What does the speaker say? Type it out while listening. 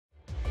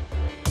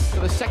For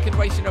the second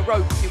race in a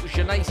row, it was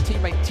Janet's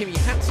teammate Timmy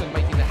Hansen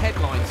making the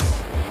headlines.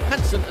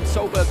 Hansen and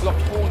Solberg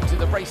locked horns in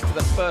the race to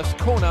the first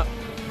corner.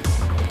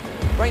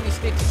 Rainy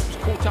Snittis was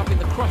caught up in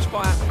the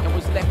crossfire and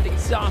was left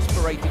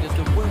exasperated as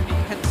the wounded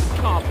Hansen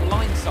car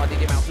blindsided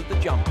him out of the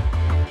jump.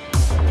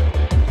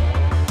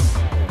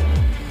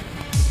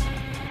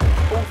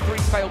 All three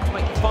failed to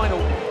make the final.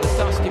 The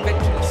dust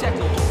eventually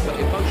settled, but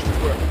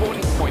emotions were at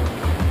boiling point.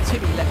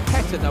 Timmy let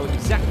Petter know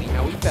exactly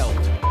how he felt.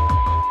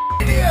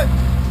 Idiot!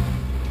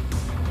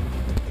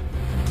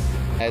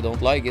 I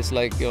don't like it's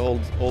like the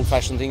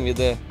old-fashioned thing with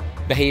the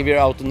behavior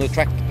out on the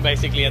track.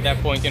 Basically at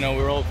that point, you know,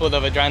 we're all full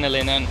of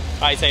adrenaline and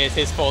I say it's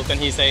his fault and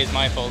he says it's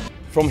my fault.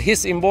 From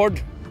his inboard,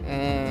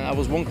 I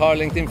was one car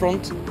length in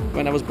front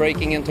when I was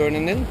braking and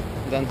turning in.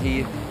 Then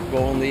he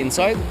go on the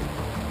inside,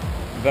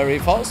 very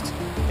fast.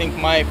 I think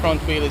my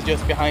front wheel is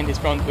just behind his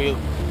front wheel.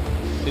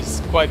 It's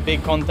quite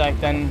big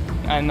contact and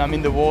I'm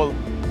in the wall.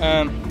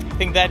 I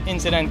think that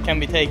incident can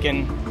be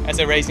taken as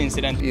a race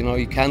incident. You know,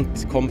 you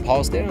can't come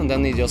past there, and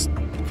then he just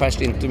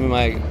crashed into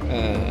my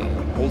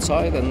whole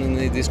side and then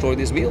he destroyed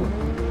his wheel.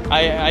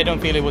 I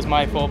don't feel it was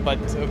my fault, but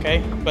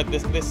okay. But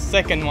this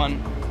second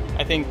one,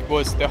 I think,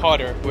 was the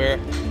harder, where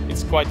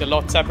it's quite a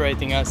lot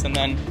separating us and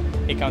then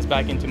he comes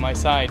back into my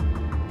side.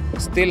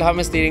 Still have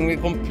my steering wheel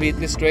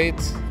completely straight,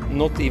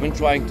 not even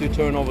trying to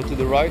turn over to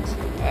the right,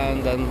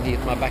 and then hit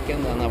my back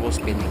end and I was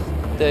spinning.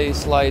 They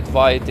slide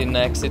wide in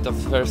exit of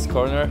first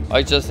corner.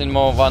 I just in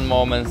one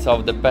moment saw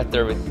the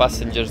Petter with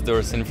passengers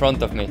doors in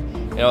front of me.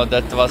 You know,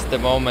 that was the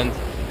moment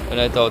when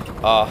I thought,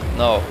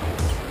 no,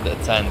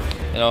 that's end,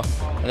 you know.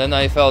 And then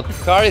I felt,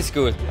 car is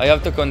good, I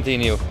have to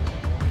continue.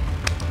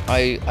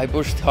 I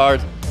pushed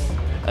hard,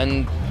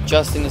 and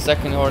just in the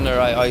second corner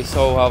I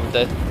saw how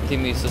the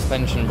Timmy's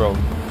suspension broke.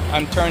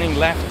 I'm turning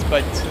left,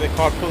 but the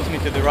car pulls me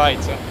to the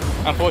right, so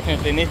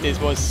unfortunately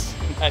Nittis was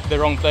at the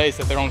wrong place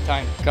at the wrong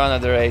time.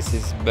 Canada race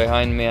is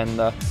behind me and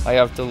I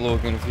have to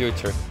look in the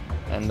future,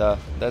 and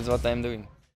that's what I'm doing.